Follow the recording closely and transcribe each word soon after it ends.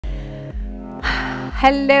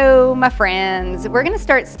Hello, my friends. We're going to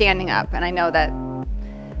start standing up. And I know that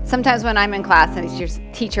sometimes when I'm in class and the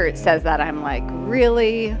teacher says that, I'm like,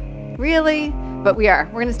 really? Really? But we are.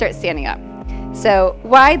 We're going to start standing up. So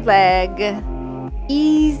wide leg,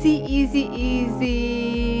 easy, easy,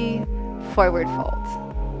 easy, forward fold.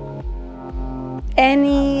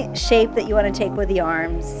 Any shape that you want to take with the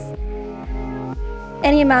arms.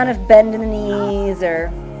 Any amount of bend in the knees or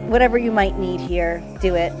whatever you might need here,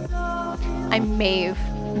 do it. I'm Maeve.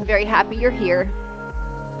 I'm very happy you're here.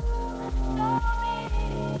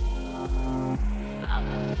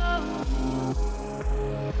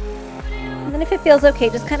 And then if it feels okay,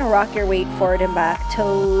 just kind of rock your weight forward and back,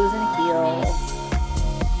 toes and heels.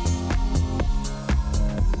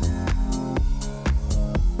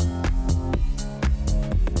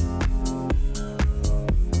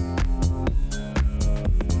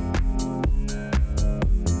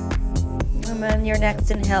 And then your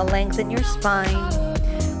next inhale, lengthen your spine.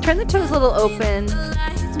 Turn the toes a little open,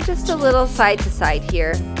 just a little side to side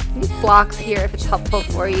here. Use blocks here if it's helpful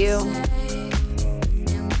for you.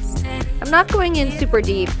 I'm not going in super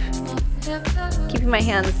deep, keeping my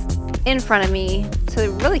hands in front of me, so I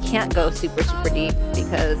really can't go super, super deep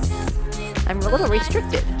because I'm a little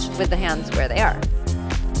restricted with the hands where they are.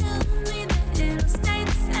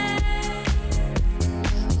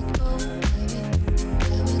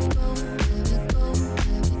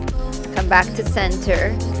 Come back to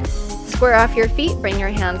center. Square off your feet, bring your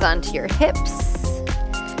hands onto your hips,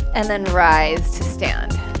 and then rise to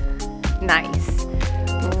stand. Nice.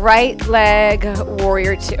 Right leg,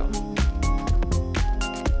 warrior two.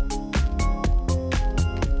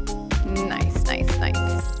 Nice, nice,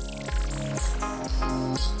 nice.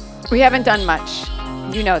 We haven't done much.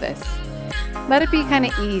 You know this. Let it be kind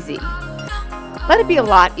of easy. Let it be a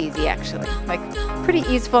lot easy, actually. Like pretty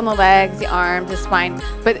easeful in the legs, the arms, the spine,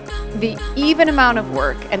 but the even amount of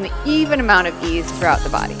work and the even amount of ease throughout the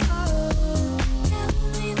body.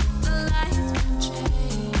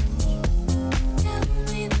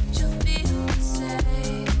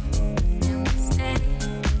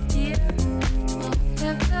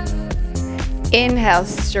 Inhale,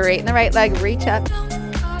 straighten the right leg, reach up.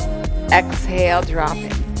 Exhale, drop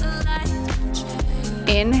it.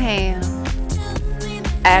 Inhale.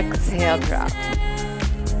 Exhale, drop.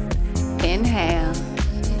 Inhale.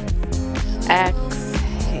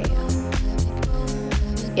 Exhale.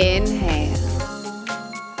 Inhale.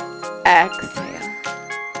 Exhale.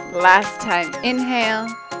 Last time, inhale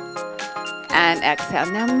and exhale.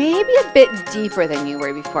 Now maybe a bit deeper than you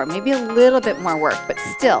were before, maybe a little bit more work, but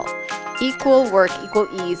still equal work, equal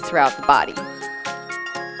ease throughout the body.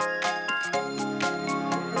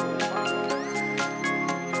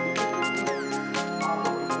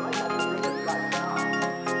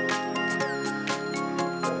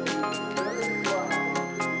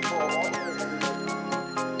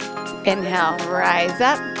 Inhale, rise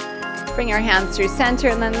up. Bring our hands through center,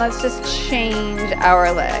 and then let's just change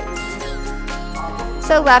our legs.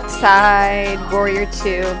 So left side, warrior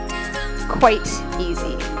two, quite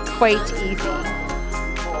easy, quite easy.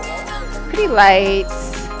 Pretty light.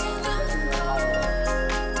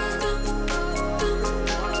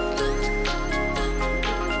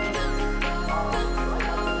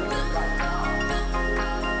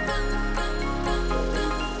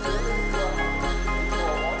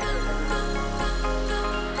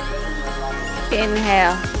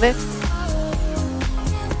 Inhale, lift.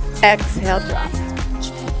 Exhale, drop.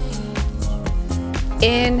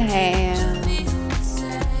 Inhale.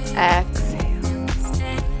 Exhale.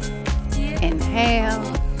 Inhale.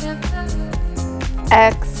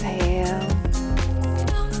 Exhale.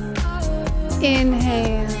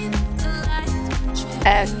 Inhale.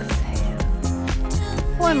 Exhale.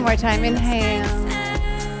 One more time, inhale.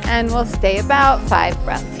 And we'll stay about 5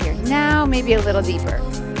 breaths here. Now, maybe a little deeper.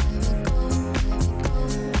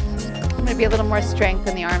 Maybe a little more strength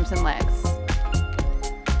in the arms and legs.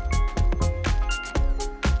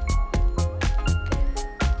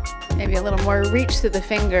 Maybe a little more reach through the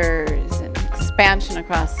fingers and expansion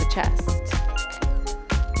across the chest.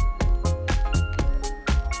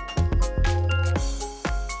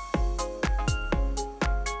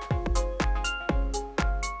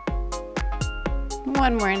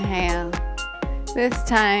 One more inhale. This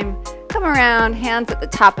time, come around, hands at the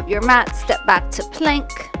top of your mat, step back to plank.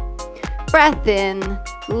 Breath in,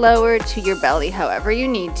 lower to your belly however you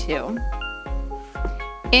need to.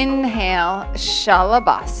 Inhale,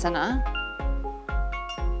 Shalabhasana.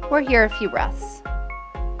 We're here a few breaths.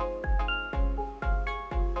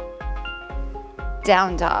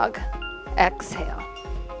 Down dog, exhale.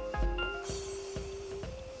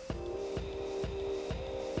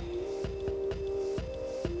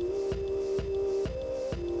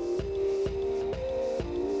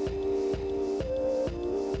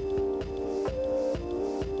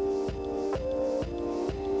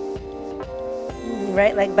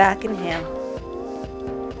 right leg back, inhale.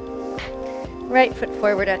 Right foot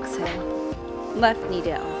forward, exhale. Left knee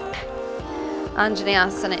down.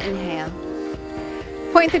 Anjaneyasana, inhale.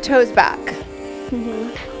 Point the toes back.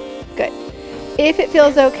 Good. If it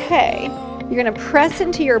feels okay, you're going to press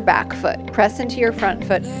into your back foot, press into your front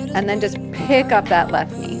foot, and then just pick up that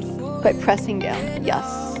left knee by pressing down.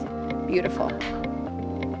 Yes. Beautiful.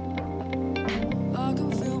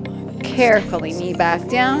 Carefully, knee back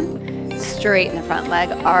down. Straighten the front leg.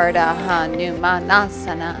 Ardha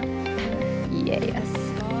Hanumanasana. Yes.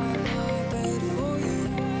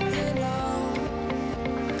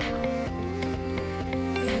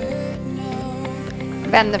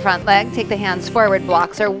 Bend the front leg, take the hands forward.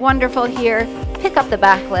 Blocks are wonderful here. Pick up the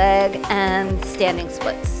back leg and standing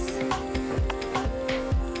splits.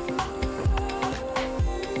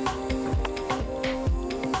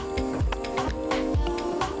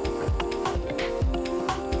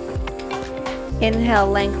 Inhale,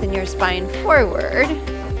 lengthen your spine forward.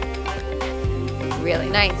 Really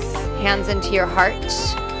nice. Hands into your heart.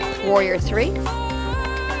 Warrior 3.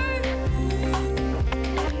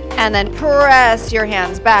 And then press your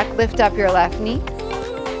hands back, lift up your left knee.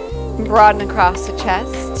 Broaden across the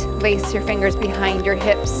chest. Lace your fingers behind your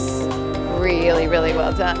hips. Really, really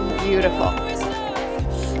well done. Beautiful.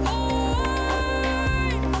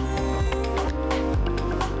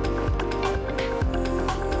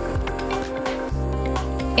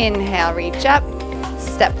 Inhale, reach up.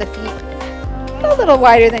 Step the feet a little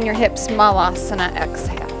wider than your hips. Malasana,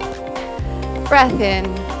 exhale. Breath in.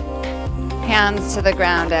 Hands to the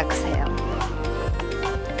ground, exhale.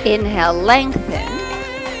 Inhale, lengthen.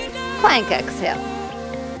 Plank, exhale.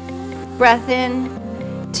 Breath in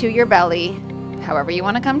to your belly, however you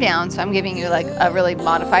want to come down. So I'm giving you like a really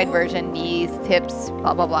modified version, knees, hips,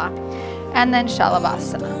 blah, blah, blah. And then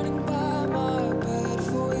Shalabhasana.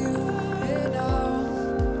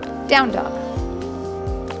 Down dog.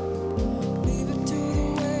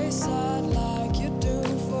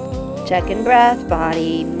 Check in breath,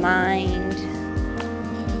 body, mind.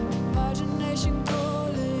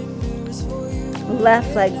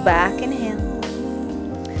 Left leg back, inhale.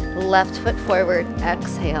 Left foot forward,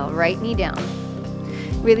 exhale. Right knee down.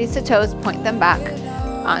 Release the toes, point them back.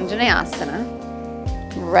 Anjaneyasana.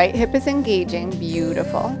 Right hip is engaging,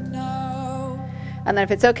 beautiful. And then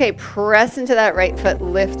if it's okay, press into that right foot,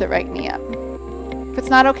 lift the right knee up. If it's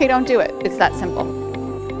not okay, don't do it. It's that simple.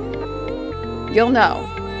 You'll know.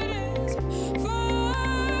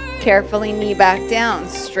 Carefully knee back down,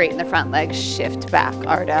 straighten the front leg, shift back,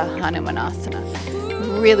 Ardha Hanumanasana.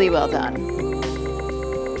 Really well done.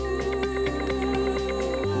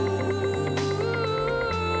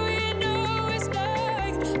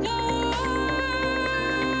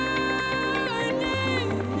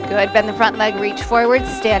 Good, bend the front leg, reach forward,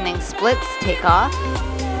 standing splits, take off.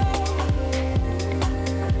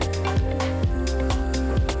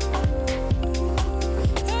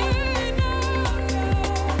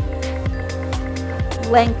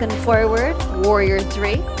 Lengthen forward, warrior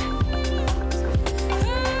 3.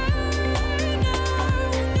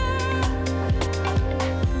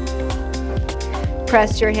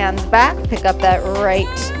 Press your hands back, pick up that right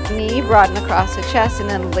knee, broaden across the chest, and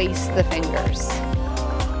then lace the fingers.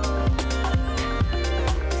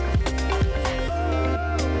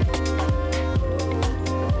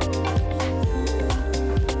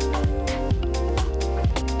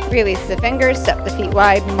 Release the fingers, step the feet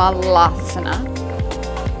wide, Malasana.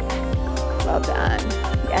 Well done.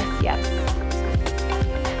 Yes, yes.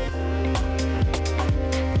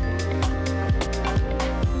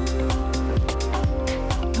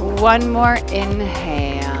 One more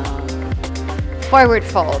inhale. Forward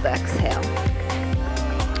fold, exhale.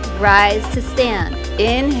 Rise to stand.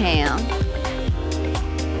 Inhale.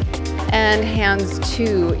 And hands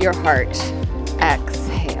to your heart.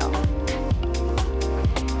 Exhale.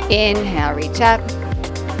 Inhale, reach up.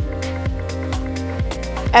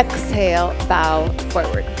 Exhale, bow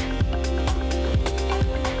forward.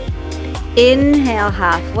 Inhale,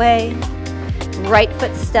 halfway. Right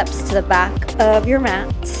foot steps to the back of your mat.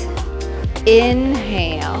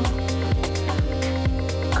 Inhale.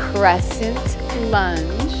 Crescent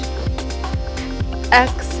lunge.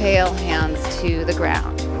 Exhale, hands to the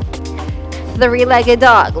ground. Three-legged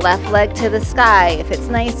dog, left leg to the sky. If it's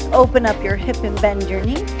nice, open up your hip and bend your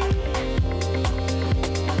knee.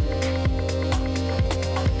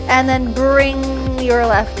 And then bring your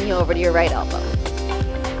left knee over to your right elbow.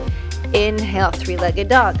 Inhale, three-legged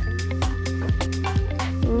dog.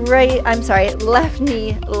 Left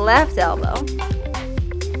knee, left elbow.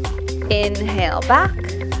 Inhale, back.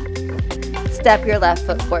 Step your left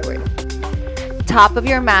foot forward. top of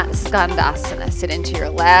your mat, Skandasana. Sit into your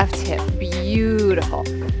left hip. Beautiful.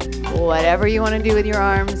 Whatever you want to do with your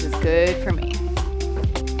arms is good for me.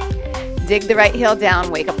 Dig the right heel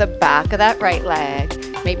down. Wake up the back of that right leg.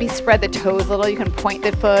 Maybe spread the toes a little. You can point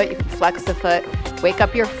the foot. You can flex the foot. Wake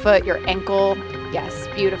up your foot, your ankle. Yes,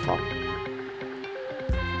 beautiful.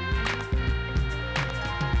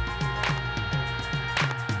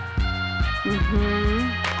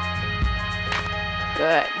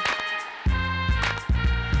 Good.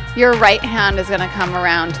 Your right hand is going to come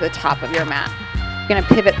around to the top of your mat. You're going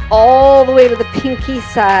to pivot all the way to the pinky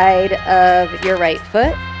side of your right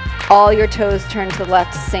foot. All your toes turn to the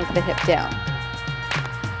left, sink the hip down.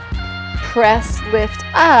 Press, lift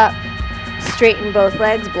up, straighten both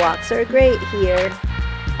legs. Blocks are great here.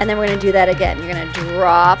 And then we're going to do that again. You're going to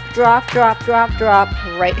drop, drop, drop, drop, drop.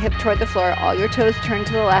 Right hip toward the floor. All your toes turn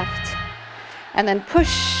to the left. And then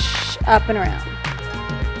push up and around.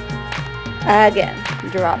 Again.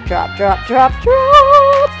 Drop, drop, drop, drop,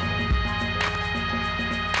 drop.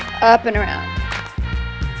 Up and around.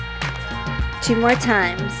 2 more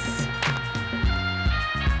times.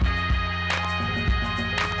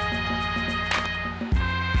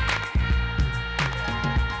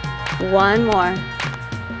 One more.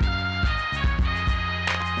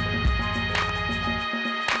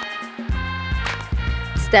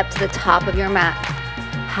 Step to the top of your mat.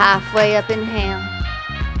 Halfway up, inhale.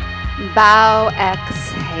 Bow,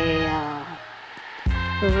 exhale.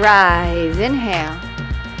 Rise, inhale.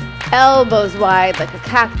 Elbows wide like a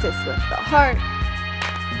cactus, lift the heart.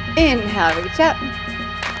 Inhale, reach up.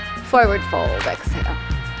 Forward fold, exhale.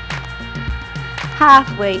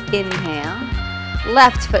 Halfway, inhale.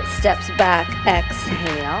 Left foot steps back,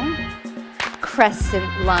 exhale.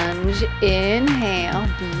 Crescent lunge, inhale.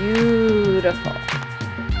 Beautiful.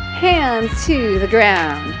 Hands to the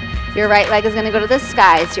ground. Your right leg is going to go to the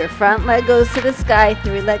sky, so your front leg goes to the sky,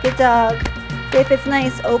 3-legged dog. If it's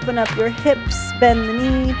nice, open up your hips, bend the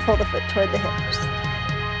knee, pull the foot toward the hips.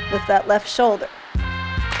 Lift that left shoulder.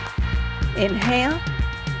 Inhale,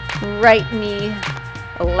 right knee,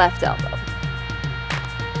 left elbow.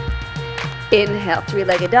 Inhale,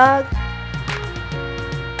 3-legged dog.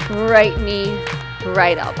 Right knee,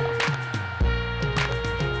 right elbow.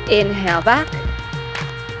 Inhale back.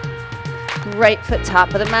 Right foot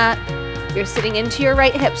top of the mat. You're sitting into your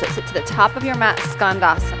right hip, so sit to the top of your mat,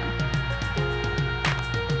 Skandasana.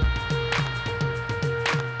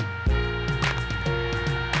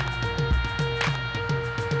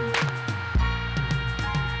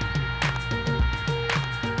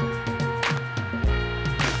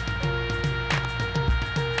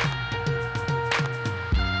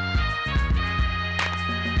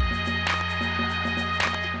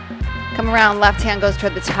 Come around, left hand goes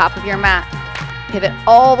toward the top of your mat. Pivot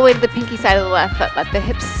all the way to the pinky side of the left foot. Let the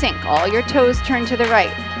hips sink. All your toes turn to the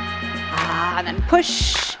right. And then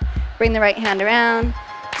push. Bring the right hand around.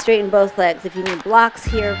 Straighten both legs. If you need blocks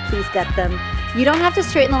here, please get them. You don't have to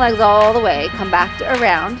straighten the legs all the way. Come back to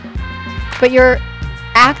around. But you're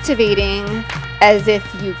activating as if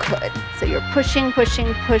you could. So you're pushing,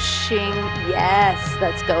 pushing, pushing. Yes,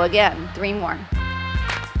 let's go again. 3 more.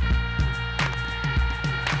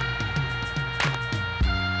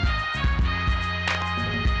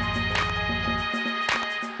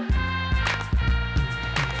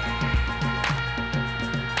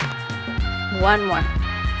 One more.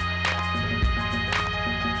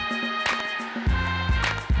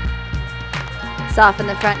 Soften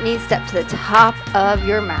the front knee, step to the top of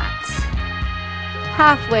your mat.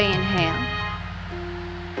 Halfway, inhale.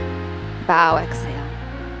 Bow, exhale.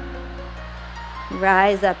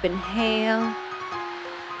 Rise up, inhale.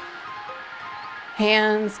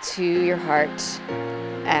 Hands to your heart.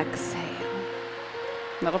 Exhale.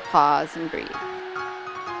 Little pause and breathe.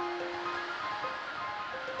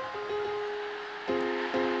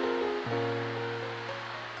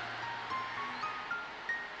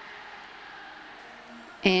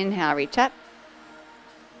 Inhale, reach up.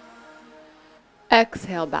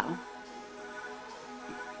 Exhale, bow.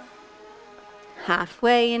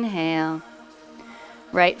 Halfway, inhale.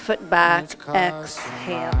 Right foot back,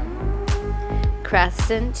 exhale.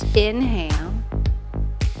 Crescent, inhale.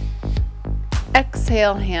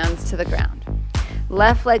 Exhale, hands to the ground.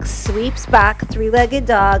 Left leg sweeps back, 3-legged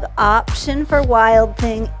dog. Option for Wild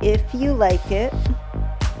Thing if you like it.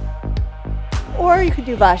 Or you could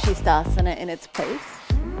do Vashisthasana in its place.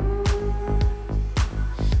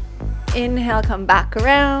 Inhale, come back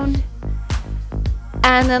around.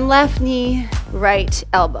 And then left knee, right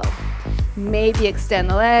elbow. Maybe extend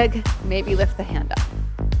the leg, maybe lift the hand up.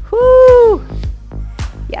 Whoo!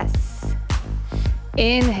 Yes.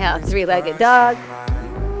 Inhale, 3-legged dog.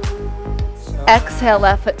 Exhale,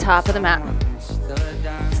 left foot top of the mat.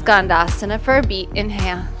 Skandasana for a beat.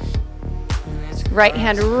 Inhale. Right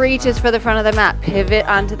hand reaches for the front of the mat. Pivot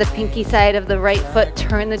onto the pinky side of the right foot.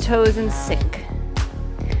 Turn the toes and sink.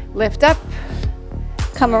 Lift up.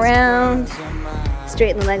 Come around.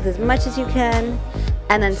 Straighten the legs as much as you can.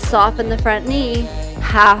 And then soften the front knee.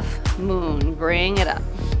 Half moon. Bring it up.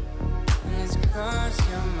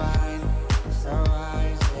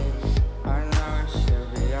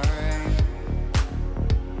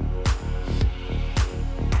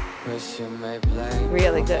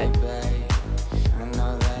 Really good.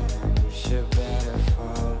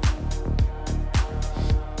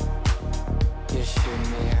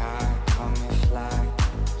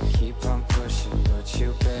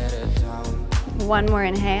 One more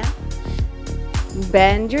inhale.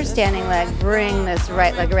 Bend your standing leg. Bring this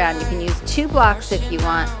right leg around. You can use 2 blocks if you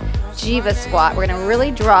want. Jiva squat. We're going to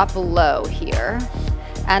really drop low here.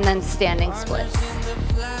 And then standing splits.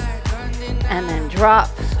 And then drop.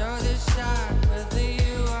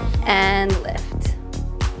 And lift.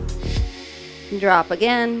 Drop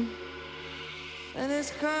again.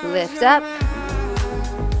 Lift up.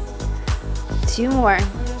 2 more.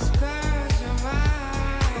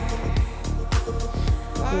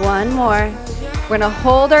 1 more. We're going to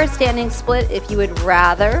hold our standing split. If you would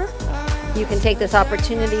rather, you can take this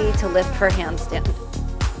opportunity to lift for handstand.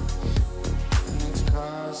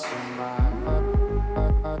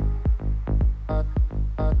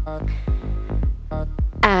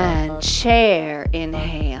 And chair,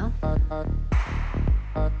 inhale.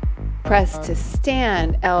 Press to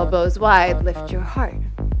stand, elbows wide, lift your heart.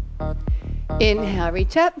 Inhale,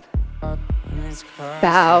 reach up.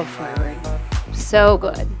 Bow forward. So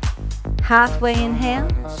good. Halfway inhale.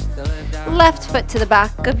 Left foot to the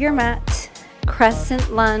back of your mat.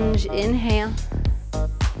 Crescent lunge, inhale.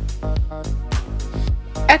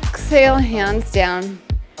 Exhale, hands down.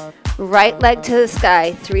 Right leg to the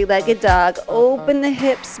sky, 3-legged dog. Open the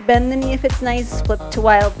hips, bend the knee if it's nice. Flip to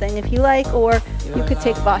wild thing if you like, or you could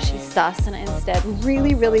take Vashisthasana instead.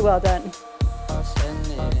 Really, really well done.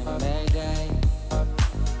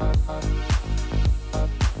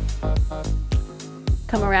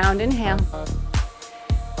 Come around, inhale.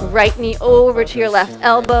 Right knee over to your left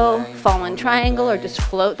elbow, fallen triangle, or just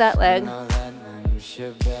float that leg.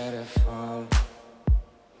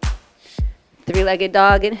 3-legged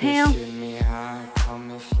dog, inhale.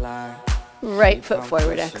 Right foot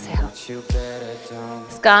forward, exhale.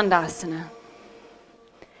 Skandasana.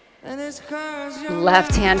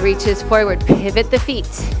 Left hand reaches forward, pivot the feet,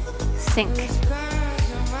 sink.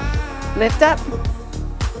 Lift up.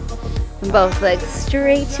 Both legs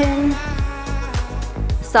straighten.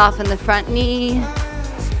 Soften the front knee.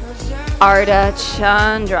 Ardha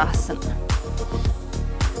Chandrasana.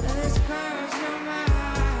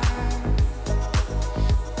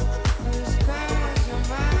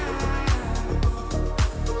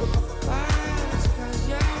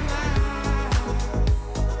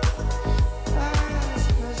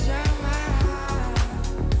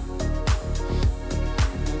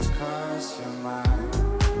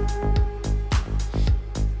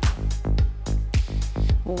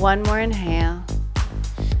 One more inhale.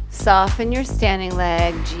 Soften your standing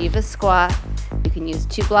leg, Jiva squat. You can use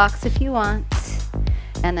 2 blocks if you want.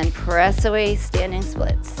 And then press away, standing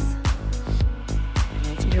splits.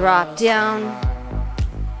 Drop down.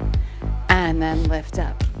 And then lift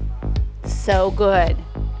up. So good.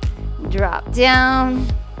 Drop down.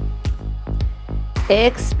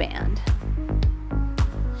 Expand.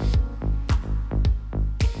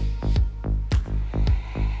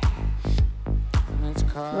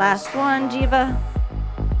 Last one, Jiva.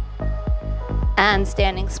 And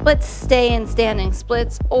standing splits. Stay in standing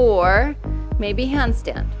splits or maybe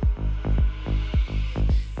handstand.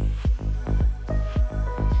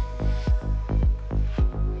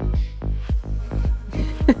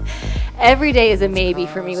 Every day is a maybe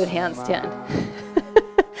for me with handstand.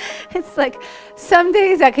 It's like some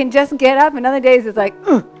days I can just get up and other days it's like,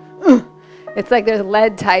 It's like there's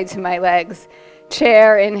lead tied to my legs.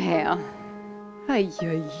 Chair, inhale. Ay,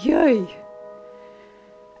 ay, ay.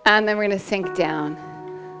 And then we're going to sink down.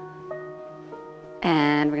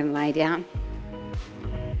 And we're going to lie down.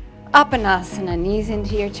 Upanasana, knees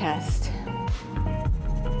into your chest.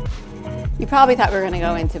 You probably thought we were going to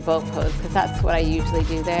go into boat pose because that's what I usually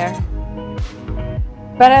do there.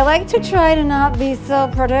 But I like to try to not be so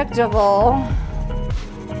predictable.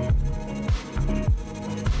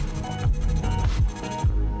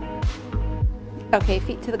 Okay,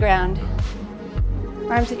 feet to the ground.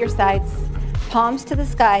 Arms at your sides. Palms to the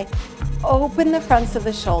sky. Open the fronts of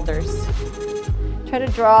the shoulders. Try to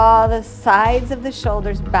draw the sides of the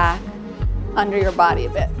shoulders back. under your body a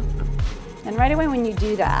bit. And right away when you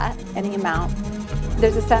do that, any amount,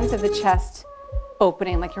 there's a sense of the chest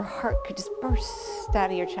opening, like your heart could just burst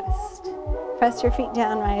out of your chest. Press your feet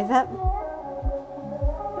down, rise up.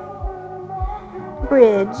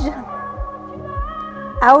 Bridge.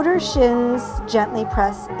 Outer shins gently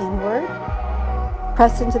press inward.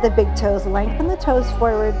 Press into the big toes. Lengthen the toes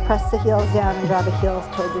forward. Press the heels down and draw the heels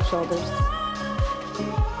toward your shoulders.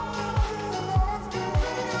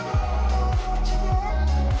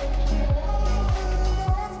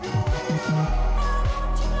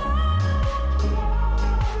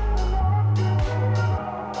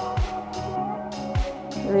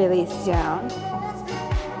 Release down.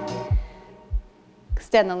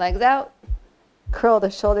 Extend the legs out. Curl the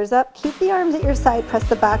shoulders up. Keep the arms at your side. Press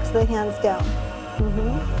the backs of the hands down.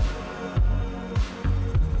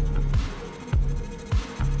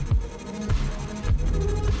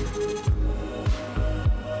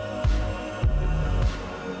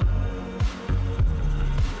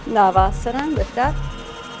 Navasana, lift up.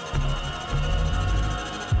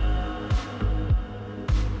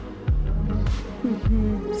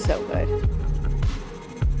 So good.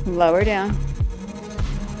 Lower down.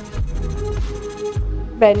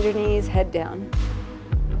 Bend your knees, head down.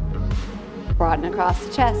 Broaden across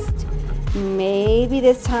the chest. Maybe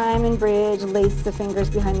this time in bridge, lace the fingers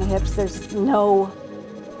behind the hips. There's no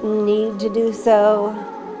need to do so.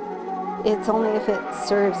 It's only if it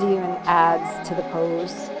serves you and adds to the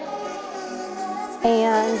pose.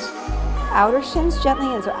 And outer shins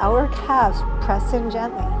gently in, so outer calves press in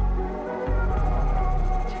gently.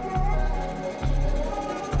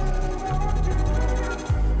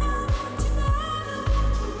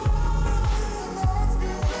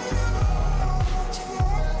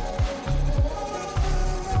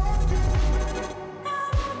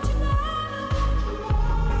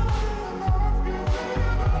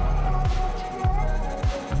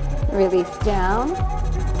 Release down.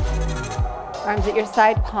 Arms at your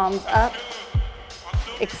side, palms up.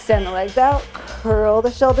 Extend the legs out. Curl the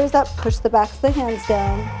shoulders up. Push the backs of the hands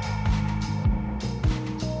down.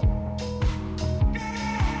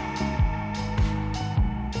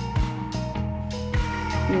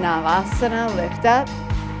 Navasana, lift up.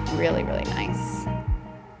 Really, really nice.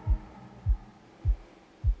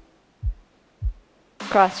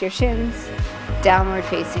 Cross your shins. Downward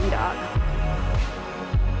facing dog.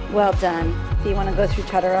 Well done. If you want to go through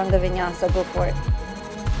Chaturanga Vinyasa, go for it.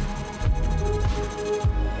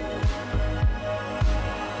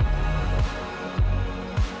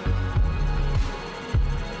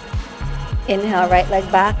 Inhale, right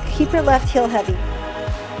leg back. Keep your left heel heavy.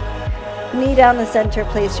 Knee down the center,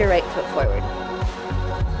 place your right foot forward.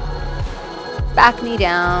 Back knee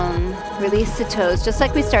down. Release the toes, just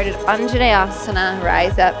like we started. Anjaneyasana,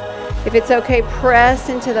 rise up. If it's okay, press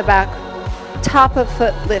into the back. Top of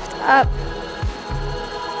foot lift up.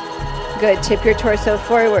 Good, tip your torso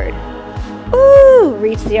forward. Ooh,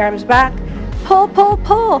 reach the arms back. Pull, pull,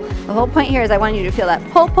 pull. The whole point here is I want you to feel that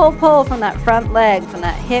pull, pull, pull from that front leg, from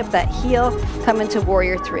that hip, that heel. Come into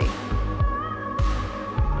warrior three.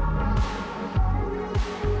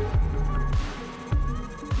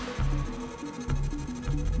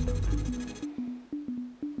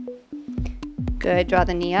 Good, draw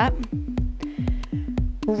the knee up.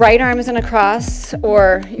 Right arm is in a cross,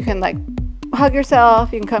 or you can like hug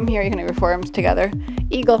yourself. You can come here, you can have your forearms together.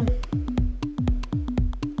 Eagle.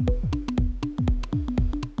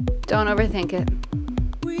 Don't overthink it.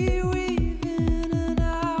 We weave in and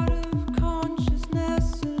out of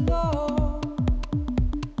consciousness alone,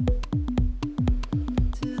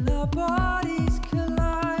 till our bodies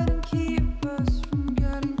collide and keep us from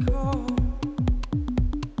getting cold.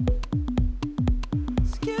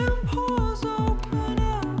 Skin pores open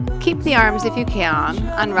up. Keep the arms if you can.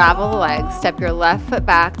 Unravel the legs. Step your left foot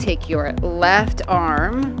back. Take your left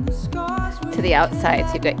arm to the outside.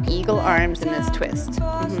 So you've got eagle arms in this twist.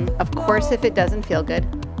 Of course, if it doesn't feel good,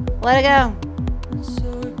 let it go.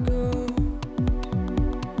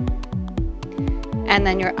 And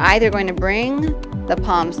then you're either going to bring the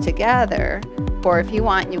palms together, or if you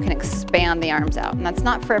want, you can expand the arms out. And that's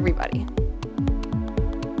not for everybody.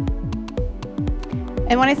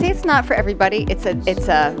 And when I say it's not for everybody, it's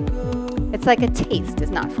like a taste.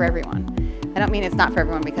 It's not for everyone. I don't mean it's not for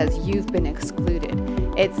everyone because you've been excluded.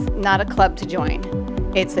 It's not a club to join.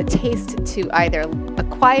 It's a taste to either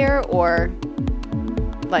acquire or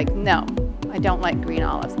like, no, I don't like green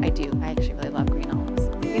olives. I do. I actually really love green olives.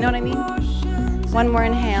 You know what I mean? One more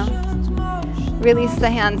inhale. Release the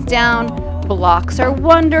hands down. Blocks are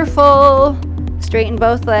wonderful. Straighten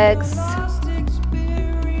both legs.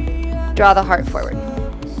 Draw the heart forward.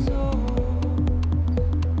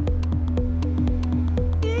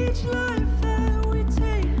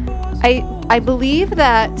 I believe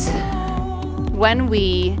that when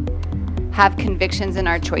we have convictions in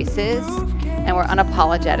our choices and we're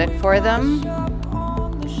unapologetic for them,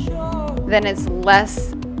 then it's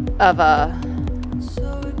less of a,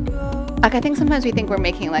 like, I think sometimes we think we're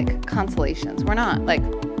making like consolations. We're not. Like,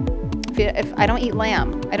 if I don't eat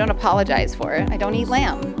lamb, I don't apologize for it. I don't eat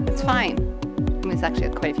lamb. It's fine. I mean, it's actually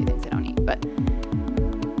quite a few things I don't eat, but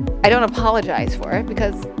I don't apologize for it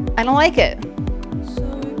because I don't like it.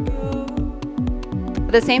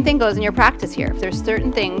 But the same thing goes in your practice here. If there's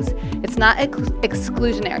certain things, it's not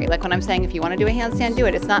exclusionary. Like when I'm saying, if you want to do a handstand, do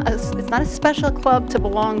it. It's not a special club to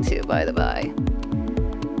belong to, by the by.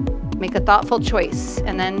 Make a thoughtful choice,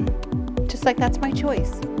 and then just like that's my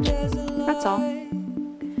choice. That's all.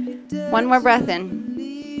 One more breath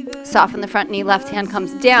in. Soften the front knee, left hand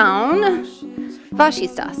comes down.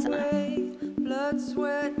 Vashisthasana. Blood,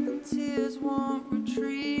 sweat, and tears won't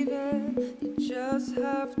retrieve it. You just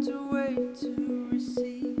have to wait to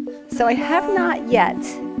receive it. So I have not yet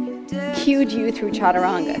cued you through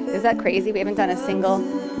chaturanga. Is that crazy? We haven't done a single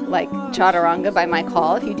like chaturanga by my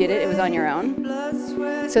call. If you did it, it was on your own.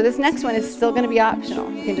 So this next one is still going to be optional.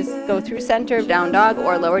 You can just go through center of down dog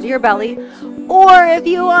or lower to your belly, or if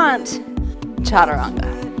you want, chaturanga.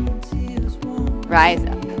 Rise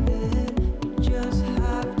up.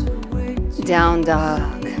 Down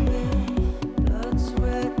dog.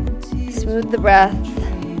 Smooth the breath.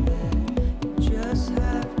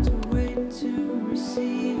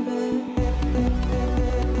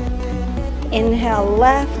 Inhale,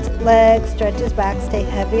 left leg stretches back, stay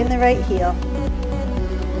heavy in the right heel.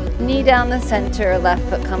 Knee down the center, left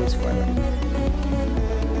foot comes forward.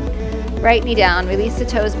 Right knee down, release the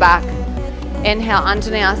toes back. Inhale,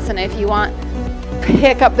 Anjaneyasana. If you want,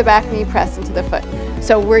 pick up the back knee, press into the foot.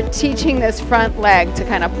 So we're teaching this front leg to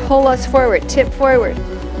kind of pull us forward, tip forward.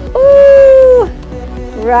 Ooh!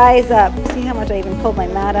 Rise up. See how much I even pulled my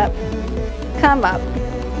mat up? Come up.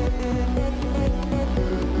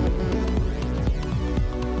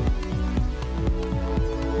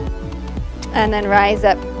 And then rise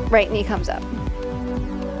up, right knee comes up.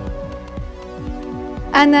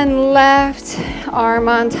 And then left arm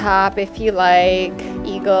on top if you like,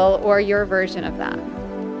 eagle or your version of that.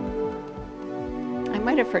 I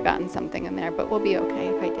might have forgotten something in there, but we'll be okay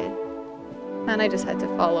if I did. And I just had to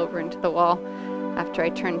fall over into the wall after I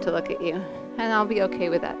turned to look at you. And I'll be okay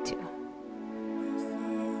with that too.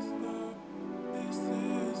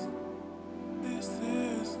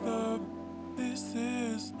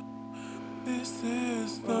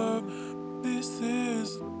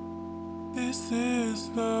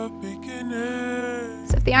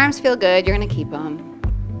 So if the arms feel good, you're going to keep them.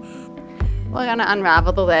 We're going to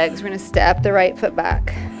unravel the legs. We're going to step the right foot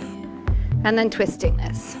back. And then twisting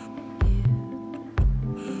this.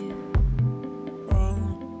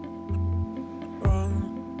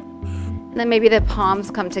 And then maybe the palms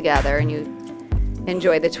come together and you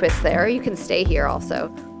enjoy the twist there. Or you can stay here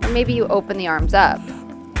also. Or maybe you open the arms up.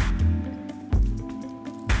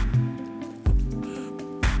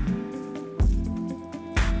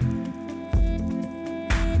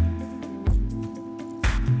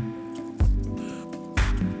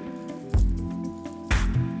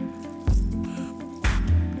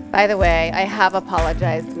 By the way, I have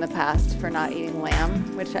apologized in the past for not eating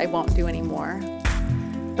lamb, which I won't do anymore.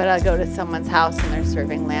 But I'll go to someone's house and they're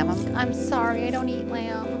serving lamb. I'm sorry, I don't eat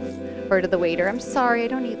lamb. Or to the waiter, I'm sorry, I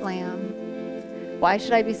don't eat lamb. Why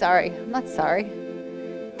should I be sorry? I'm not sorry.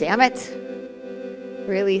 Damn it.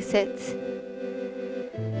 Release it.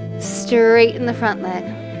 Straighten the front leg.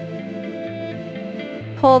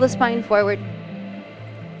 Pull the spine forward.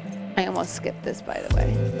 I almost skipped this, by the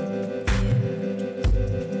way.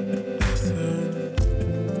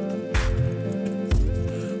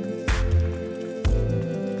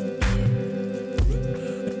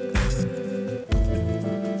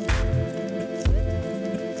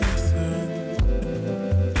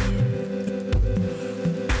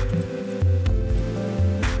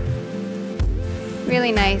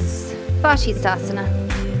 Really nice. Vashisthasana.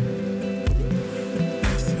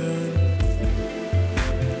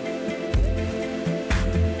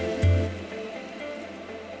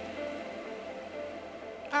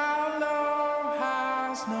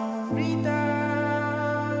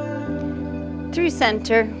 Through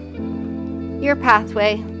center, your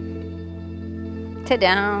pathway to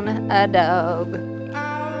down a dog.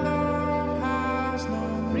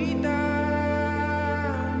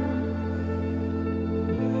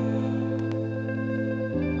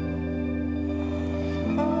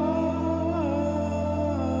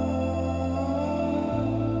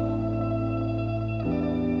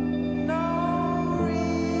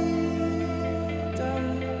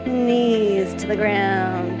 knees to the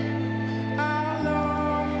ground.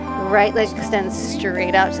 Right leg extends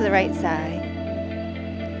straight out to the right side.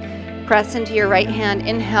 Press into your right hand.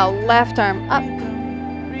 Inhale, left arm up.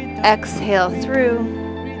 Exhale through.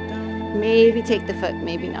 Maybe take the foot,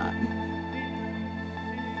 maybe not.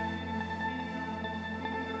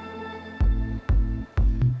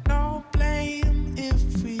 No blame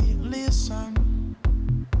if we listen.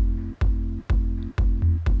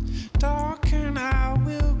 Talking, I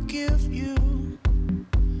will give you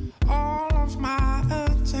all of my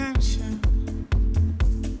attention.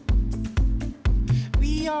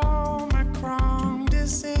 We all make wrong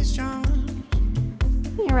decisions.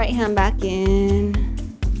 Your right hand back in.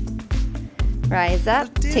 Rise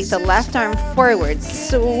up. Take the left arm forward.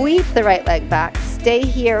 Sweep the right leg back. Stay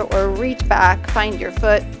here or reach back. Find your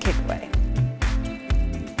foot. Kick away.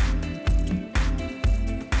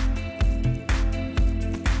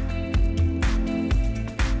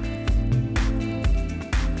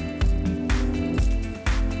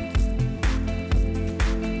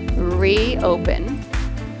 Reopen.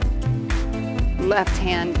 Left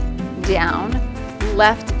hand down.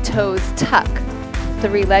 Left toes tuck.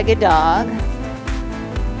 Three-legged dog.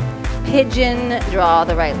 Pigeon, draw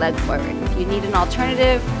the right leg forward. If you need an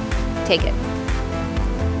alternative, take it.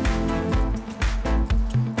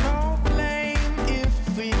 No blame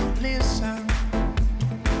if we listen.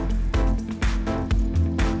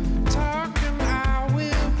 Talking, I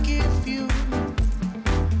will give you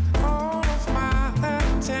all of my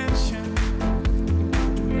attention.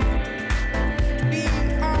 We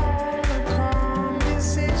all make wrong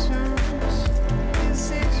decisions.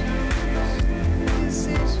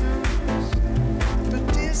 But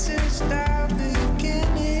this is the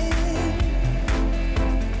beginning.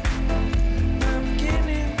 The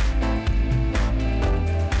beginning.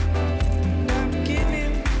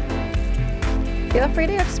 Feel free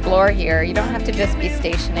to explore here. You don't have to just be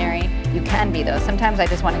stationary. You can be though. Sometimes I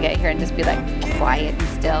just want to get here and just be like quiet and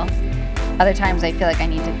still. Other times I feel like I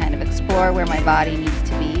need to kind of explore where my body needs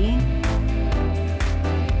to be.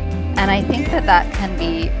 And I think that can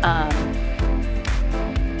be,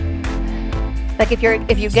 like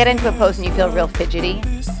if you get into a pose and you feel real fidgety,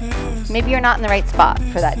 maybe you're not in the right spot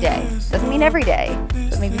for that day. Doesn't mean every day,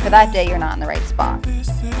 but maybe for that day you're not in the right spot.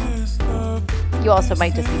 You also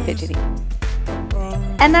might just be fidgety.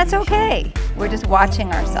 And that's okay. We're just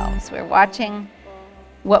watching ourselves. We're watching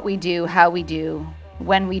what we do, how we do,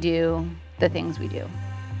 when we do, the things we do.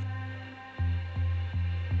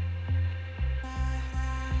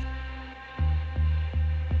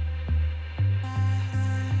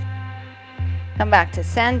 Come back to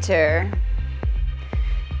center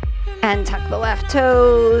and tuck the left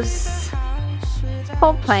toes.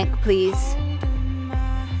 Hold plank, please.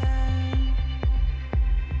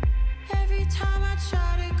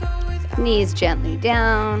 Knees gently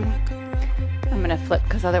down. I'm gonna flip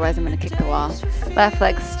because otherwise I'm gonna kick the wall. Left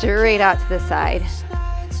leg straight out to the side.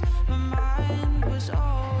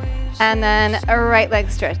 And then a right leg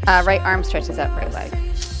stretch, right arm stretches up, right leg.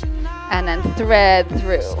 And then thread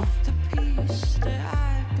through.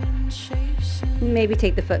 Maybe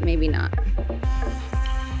take the foot, maybe not.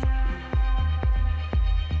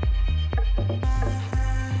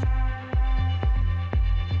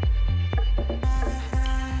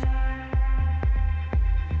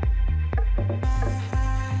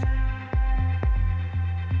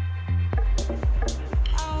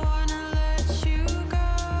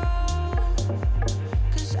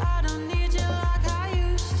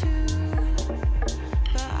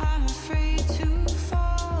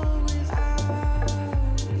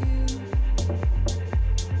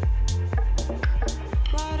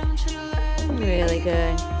 Really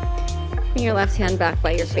good. Bring your left hand back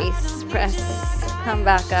by your face. Press. Come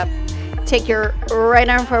back up. Take your right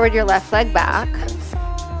arm forward, your left leg back.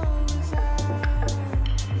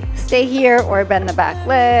 Stay here or bend the back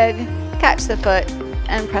leg. Catch the foot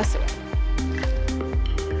and press away.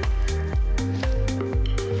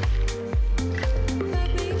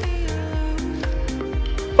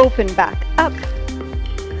 Open back up.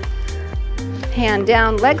 Hand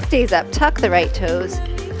down, leg stays up. Tuck the right toes.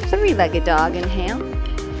 Three-legged dog, inhale.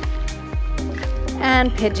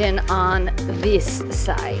 And pigeon on this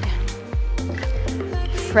side.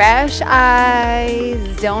 Fresh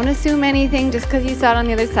eyes. Don't assume anything just because you saw it on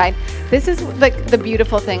the other side. This is like the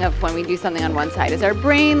beautiful thing of when we do something on one side is our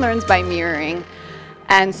brain learns by mirroring.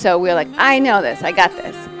 And so we're like, I know this, I got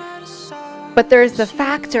this. But there's the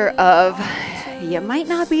factor of you might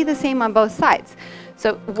not be the same on both sides.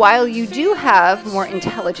 So while you do have more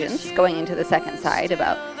intelligence going into the second side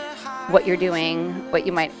about what you're doing, what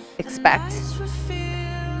you might expect,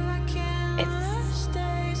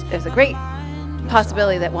 there's a great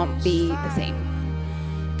possibility that won't be the same.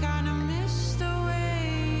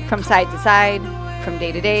 From side to side, from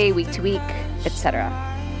day to day, week to week, etc.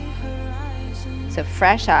 So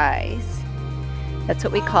fresh eyes. That's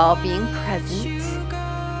what we call being present.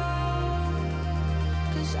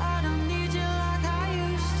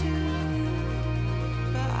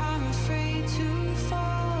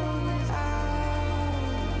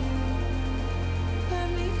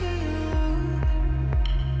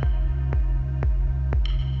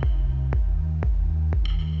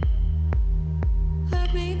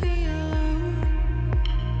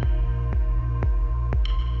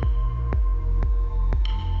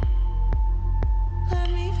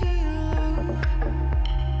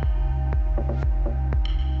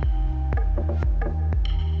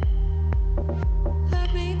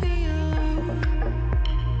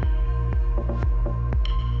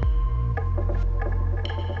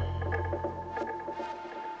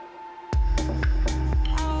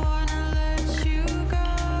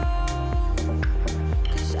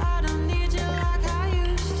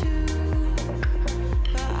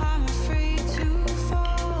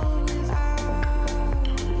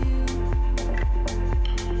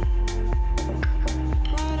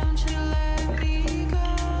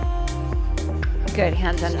 Good,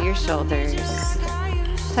 hands under your shoulders.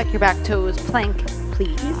 Tuck your back toes, plank,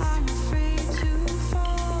 please.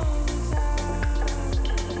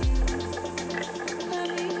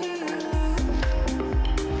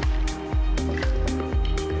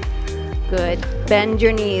 Good, bend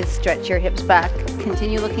your knees, stretch your hips back.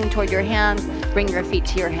 Continue looking toward your hands, bring your feet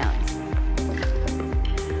to your hands.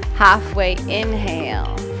 Halfway,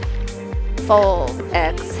 inhale, fold,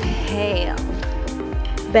 exhale.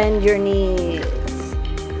 Bend your knees.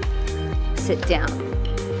 Sit down.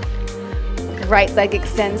 Right leg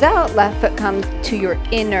extends out, left foot comes to your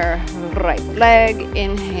inner right leg.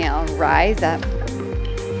 Inhale, rise up.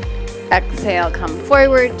 Exhale, come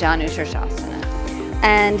forward, Janu Shirshasana.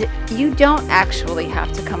 And you don't actually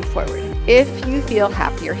have to come forward. If you feel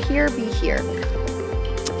happier here, be here.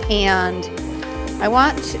 And I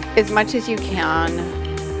want, as much as you can,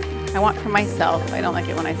 I want for myself, I don't like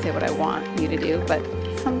it when I say what I want you to do, but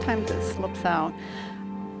sometimes it slips out.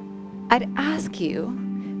 I'd ask you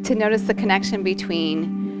to notice the connection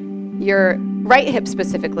between your right hip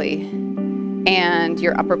specifically and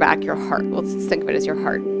your upper back, your heart. We'll think of it as your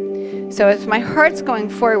heart. So if my heart's going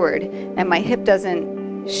forward and my hip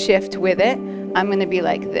doesn't shift with it, I'm going to be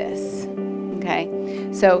like this, okay?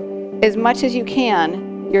 So as much as you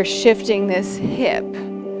can, you're shifting this hip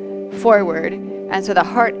forward, and so the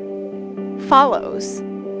heart follows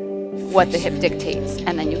what the hip dictates,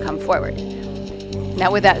 and then you come forward. Now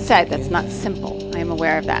with that said, that's not simple. I am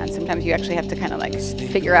aware of that, and sometimes you actually have to kind of like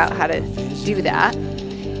figure out how to do that.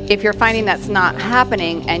 If you're finding that's not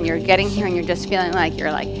happening and you're getting here and you're just feeling like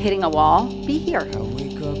you're like hitting a wall, be here.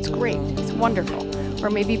 It's great, it's wonderful. Or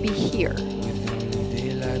maybe be here.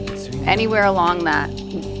 Anywhere along that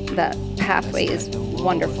pathway is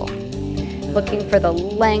wonderful. Looking for the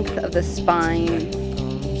length of the spine.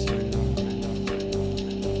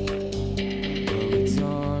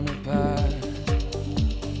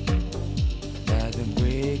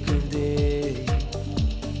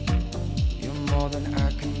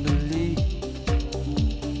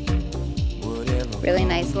 Really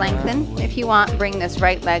nice lengthen. If you want, bring this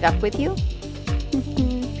right leg up with you.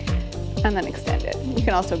 And then extend it. You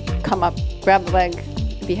can also come up, grab the leg,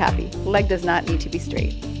 be happy. The leg does not need to be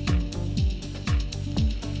straight.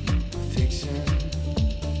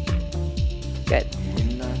 Good.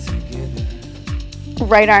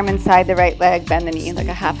 Right arm inside the right leg, bend the knee like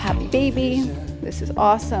a half happy baby. This is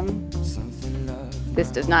awesome.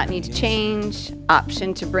 This does not need to change.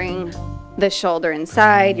 Option to bring the shoulder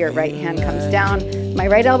inside, your right hand comes down. My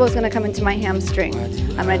right elbow is going to come into my hamstring.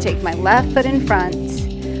 I'm going to take my left foot in front.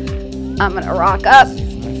 I'm going to rock up,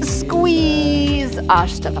 squeeze,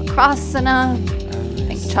 Ashtavakrasana.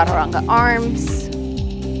 Think chaturanga arms.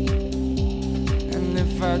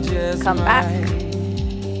 Come back.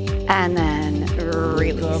 And then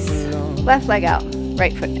release. Left leg out,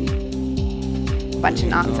 right foot in. Bunch of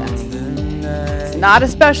nonsense. It's not a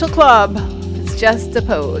special club. It's just a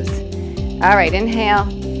pose. All right, inhale.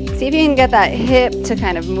 See if you can get that hip to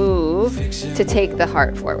kind of move to take the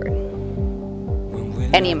heart forward.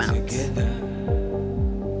 Any amount.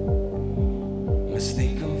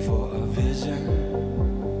 Mistaken for a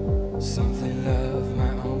vision, something of my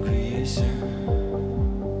own creation,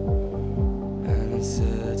 and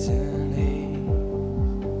uncertainty.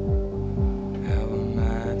 How am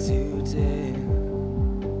I today?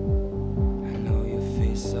 I know your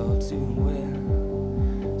face all too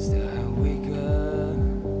well. Still I wake up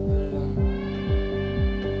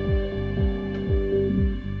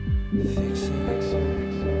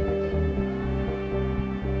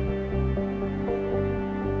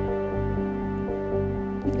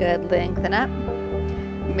Good, lengthen up.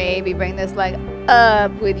 Maybe bring this leg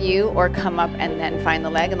up with you or come up and then find the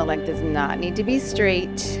leg, and the leg does not need to be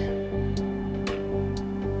straight.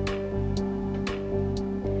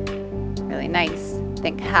 Really nice.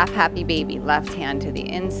 Think half happy baby. Left hand to the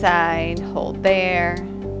inside, hold there.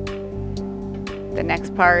 The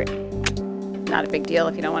next part, not a big deal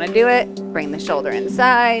if you don't want to do it. Bring the shoulder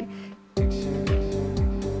inside.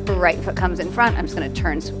 Right foot comes in front. I'm just going to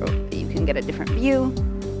turn so that you can get a different view.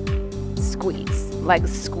 Squeeze.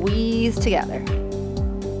 Legs squeeze together.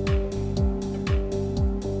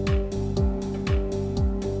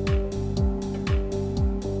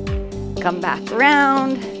 Come back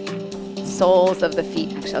around. Soles of the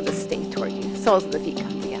feet. Actually, I'll just stay toward you. Soles of the feet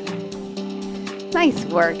come together. Nice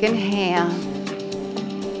work. Inhale.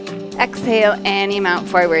 Exhale any amount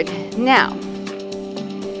forward. Now,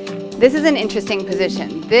 this is an interesting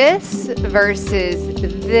position. This versus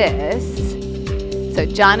this. So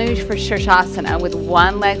Janu Shirshasana with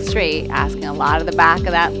one leg straight, asking a lot of the back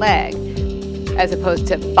of that leg, as opposed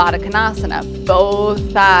to Baddha Konasana, both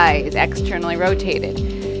thighs externally rotated.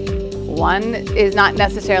 One is not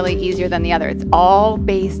necessarily easier than the other. It's all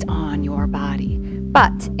based on your body.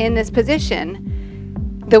 But in this position,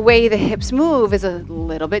 the way the hips move is a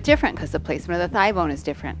little bit different because the placement of the thigh bone is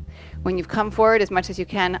different. When you've come forward as much as you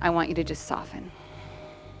can, I want you to just soften.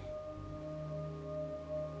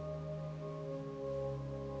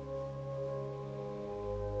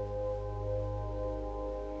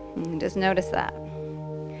 And just notice that.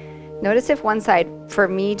 Notice if one side, for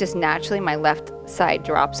me, just naturally, my left side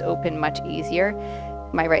drops open much easier.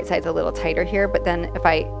 My right side's a little tighter here, but then if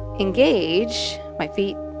I engage my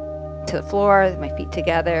feet to the floor, my feet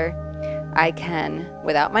together, I can,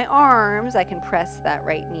 without my arms, I can press that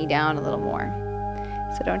right knee down a little more.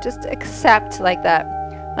 So don't just accept like that,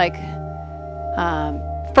 like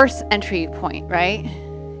first entry point, right?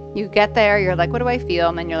 You get there, you're like, what do I feel?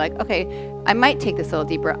 And then you're like, okay, I might take this a little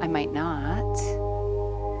deeper, I might not.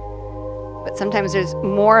 But sometimes there's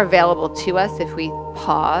more available to us if we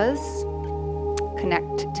pause,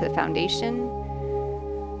 connect to the foundation,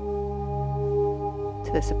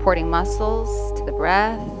 to the supporting muscles, to the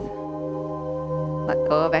breath. Let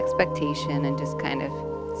go of expectation and just kind of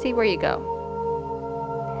see where you go.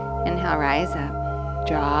 Inhale, rise up.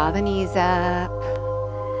 Draw the knees up.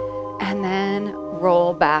 And then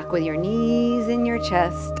roll back with your knees in your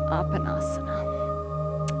chest, Apanasana.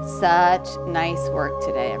 Such nice work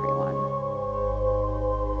today, everyone.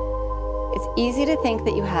 It's easy to think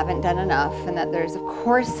that you haven't done enough and that there's, of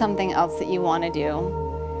course, something else that you want to do.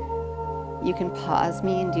 You can pause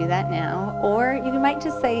me and do that now, or you might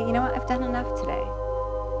just say, you know what, I've done enough today.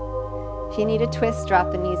 If you need a twist,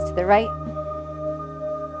 drop the knees to the right,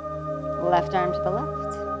 left arm to the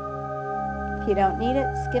left. If you don't need it,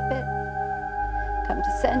 skip it. Come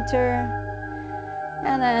to center,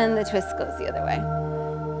 and then the twist goes the other way.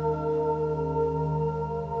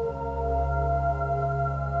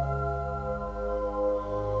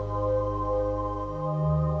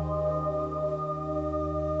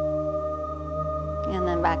 And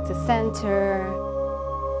then back to center,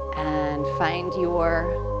 and find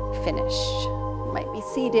your finish. You might be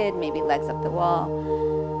seated, maybe legs up the wall.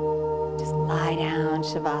 Just lie down,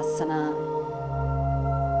 Shavasana.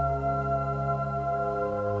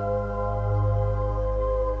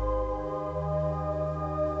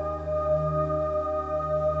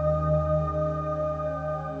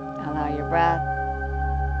 Allow your breath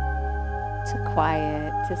to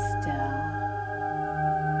quiet, to still.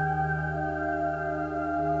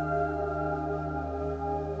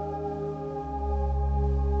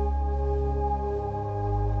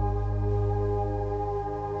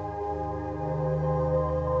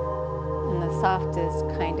 Softest,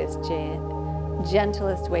 kindest,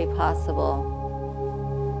 gentlest way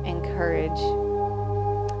possible, encourage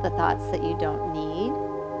the thoughts that you don't need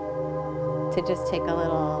to just take a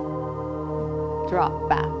little drop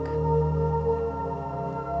back.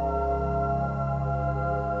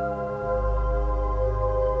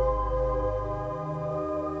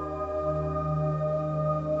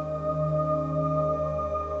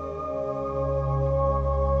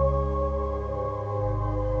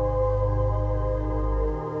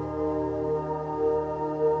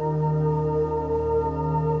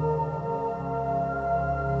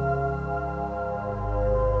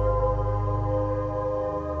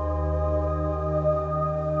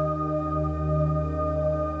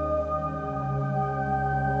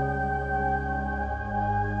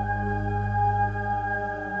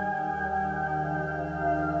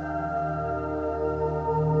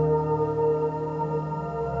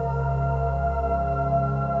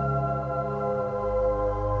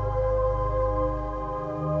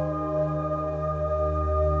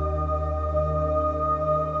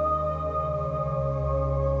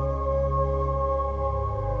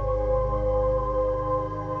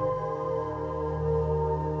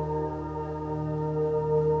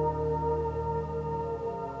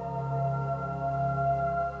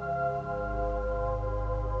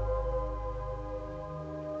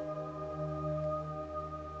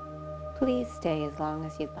 Please stay as long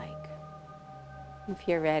as you'd like. If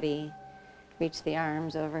you're ready, reach the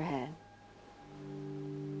arms overhead.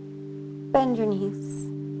 Bend your knees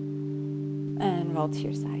and roll to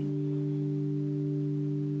your side.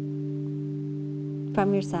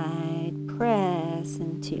 From your side, press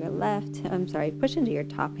into your left. Push into your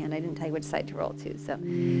top hand. I didn't tell you which side to roll to, so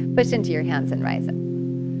push into your hands and rise up.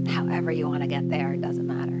 However you want to get there, it doesn't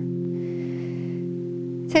matter.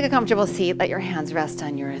 Take a comfortable seat. Let your hands rest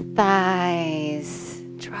on your thighs.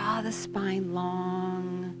 Draw the spine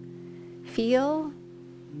long. Feel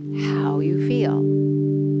how you feel.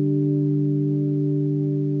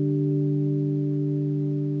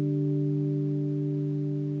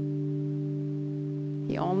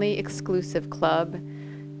 The only exclusive club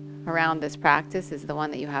around this practice is the one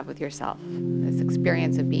that you have with yourself. This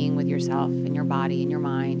experience of being with yourself in your body, in your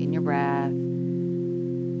mind, in your breath,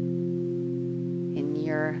 in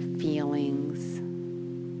your feelings.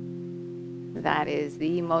 That is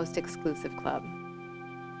the most exclusive club.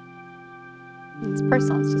 It's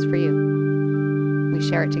personal, it's just for you. We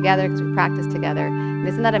share it together because we practice together. And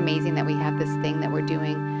isn't that amazing that we have this thing that we're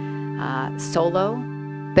doing solo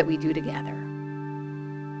that we do together?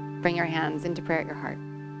 Bring your hands into prayer at your heart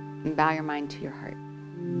and bow your mind to your heart.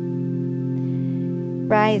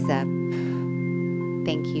 Rise up.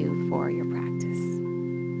 Thank you for your practice.